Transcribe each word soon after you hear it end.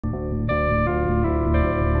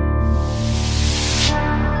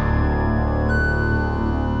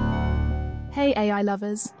Hey AI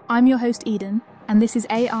lovers, I'm your host Eden, and this is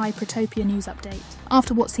AI Protopia News Update.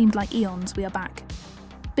 After what seemed like eons, we are back.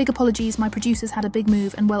 Big apologies, my producers had a big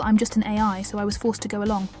move and well, I'm just an AI, so I was forced to go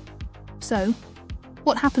along. So,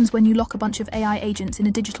 what happens when you lock a bunch of AI agents in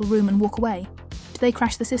a digital room and walk away? Do they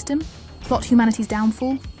crash the system? Plot humanity's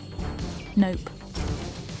downfall? Nope.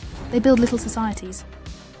 They build little societies,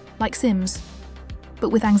 like Sims, but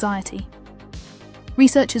with anxiety.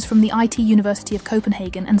 Researchers from the IT University of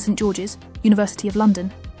Copenhagen and St George's, University of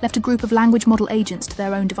London, left a group of language model agents to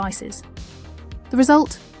their own devices. The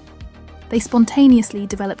result? They spontaneously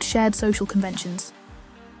developed shared social conventions.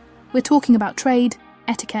 We're talking about trade,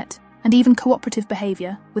 etiquette, and even cooperative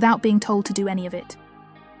behaviour without being told to do any of it.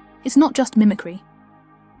 It's not just mimicry.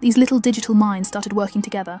 These little digital minds started working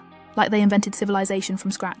together, like they invented civilization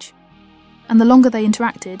from scratch. And the longer they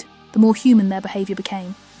interacted, the more human their behaviour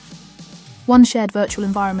became. One shared virtual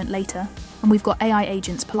environment later, and we've got AI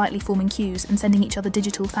agents politely forming queues and sending each other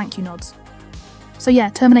digital thank you nods. So yeah,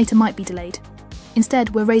 Terminator might be delayed.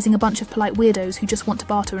 Instead, we're raising a bunch of polite weirdos who just want to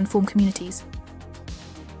barter and form communities.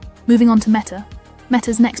 Moving on to Meta.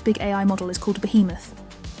 Meta's next big AI model is called Behemoth,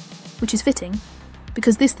 which is fitting,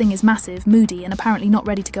 because this thing is massive, moody, and apparently not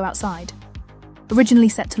ready to go outside. Originally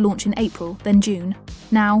set to launch in April, then June.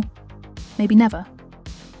 Now, maybe never.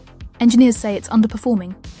 Engineers say it's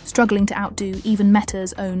underperforming, struggling to outdo even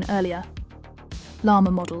Meta's own earlier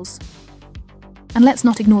Llama models. And let's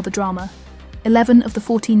not ignore the drama. 11 of the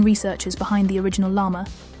 14 researchers behind the original Llama,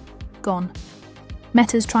 gone.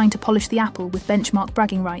 Meta's trying to polish the apple with benchmark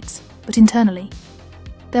bragging rights, but internally,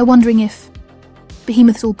 they're wondering if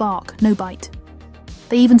Behemoth's all bark, no bite.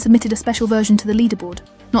 They even submitted a special version to the leaderboard,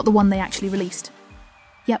 not the one they actually released.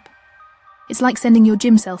 Yep. It's like sending your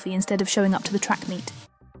gym selfie instead of showing up to the track meet.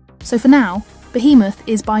 So for now, Behemoth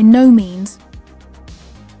is by no means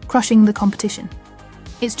crushing the competition.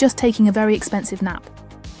 It's just taking a very expensive nap.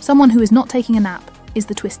 Someone who is not taking a nap is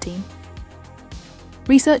the Twist team.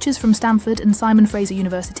 Researchers from Stanford and Simon Fraser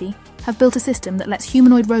University have built a system that lets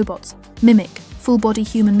humanoid robots mimic full-body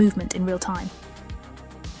human movement in real time.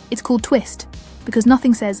 It's called Twist because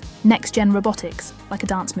nothing says next-gen robotics like a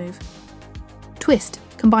dance move. Twist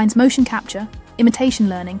combines motion capture, imitation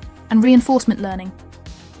learning, and reinforcement learning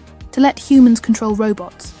to let humans control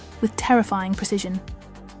robots with terrifying precision.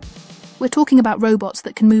 We're talking about robots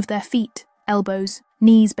that can move their feet, elbows,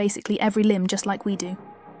 knees, basically every limb just like we do.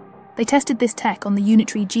 They tested this tech on the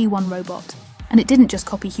Unitree G1 robot, and it didn't just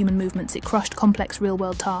copy human movements, it crushed complex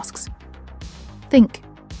real-world tasks. Think,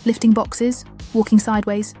 lifting boxes, walking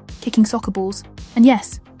sideways, kicking soccer balls, and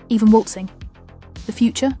yes, even waltzing. The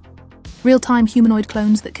future? Real-time humanoid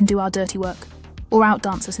clones that can do our dirty work, or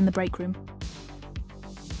outdance us in the break room.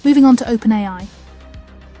 Moving on to OpenAI.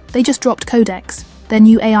 They just dropped Codex, their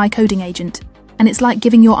new AI coding agent, and it's like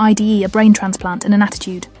giving your IDE a brain transplant and an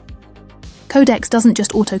attitude. Codex doesn't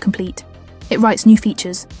just autocomplete. It writes new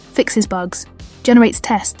features, fixes bugs, generates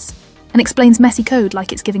tests, and explains messy code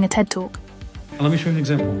like it's giving a TED Talk. Let me show you an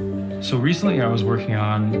example. So recently I was working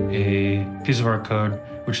on a piece of our code,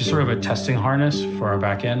 which is sort of a testing harness for our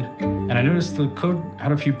backend. And I noticed the code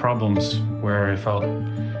had a few problems where I felt,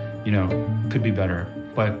 could be better.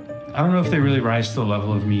 But I don't know if they really rise to the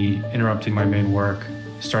level of me interrupting my main work,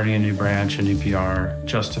 starting a new branch, a new PR,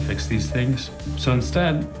 just to fix these things. So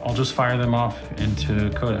instead, I'll just fire them off into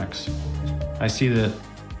Codex. I see that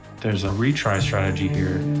there's a retry strategy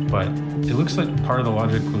here, but it looks like part of the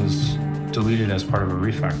logic was deleted as part of a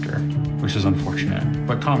refactor, which is unfortunate,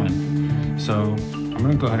 but common. So I'm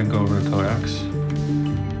gonna go ahead and go over to Codex,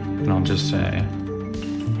 and I'll just say,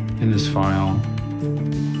 in this file,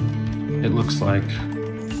 it looks like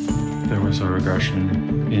there was a regression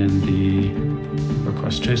in the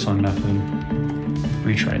request JSON method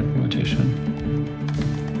retry implementation.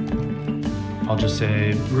 I'll just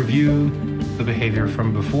say review the behavior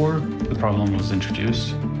from before the problem was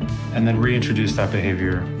introduced, and then reintroduce that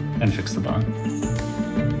behavior and fix the bug.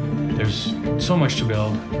 There's so much to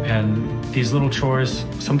build, and these little chores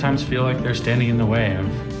sometimes feel like they're standing in the way of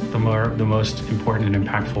the most important and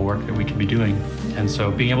impactful work that we can be doing. And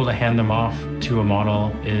so being able to hand them off to a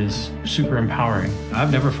model is super empowering.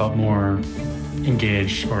 I've never felt more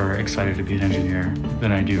engaged or excited to be an engineer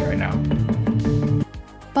than I do right now.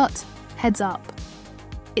 But, heads up,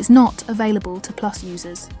 it's not available to Plus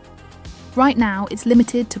users. Right now, it's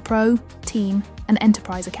limited to Pro, Team, and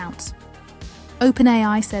Enterprise accounts.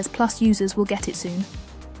 OpenAI says Plus users will get it soon,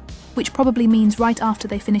 which probably means right after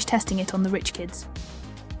they finish testing it on the rich kids.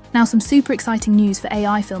 Now some super exciting news for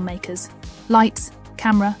AI filmmakers. Lights,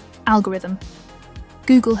 camera, algorithm.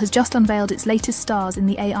 Google has just unveiled its latest stars in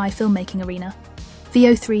the AI filmmaking arena,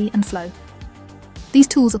 VO3 and Flow. These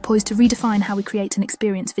tools are poised to redefine how we create and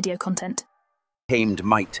experience video content. Tamed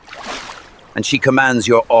might, and she commands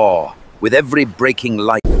your awe with every breaking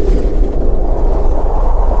light.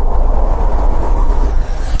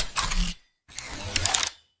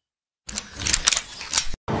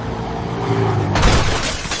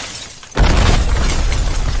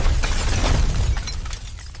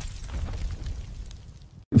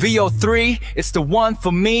 VO3, it's the one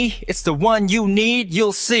for me, it's the one you need,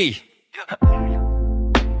 you'll see.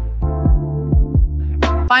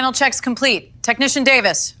 Final checks complete. Technician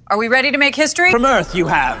Davis, are we ready to make history? From Earth you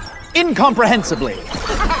have, incomprehensibly.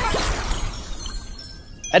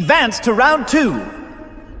 Advance to round 2.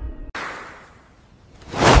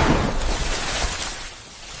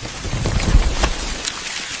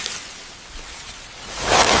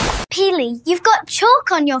 Peely, you've got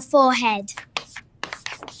chalk on your forehead.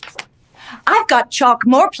 I've got chalk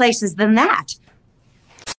more places than that.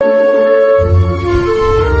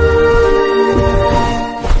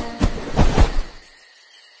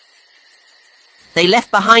 They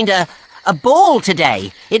left behind a ball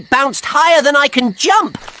today. It bounced higher than I can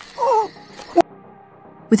jump.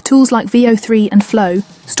 With tools like VO3 and Flow,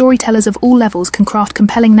 storytellers of all levels can craft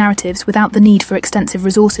compelling narratives without the need for extensive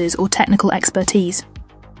resources or technical expertise.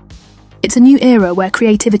 It's a new era where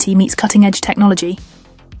creativity meets cutting-edge technology.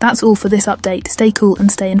 That's all for this update. Stay cool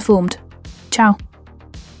and stay informed. Ciao.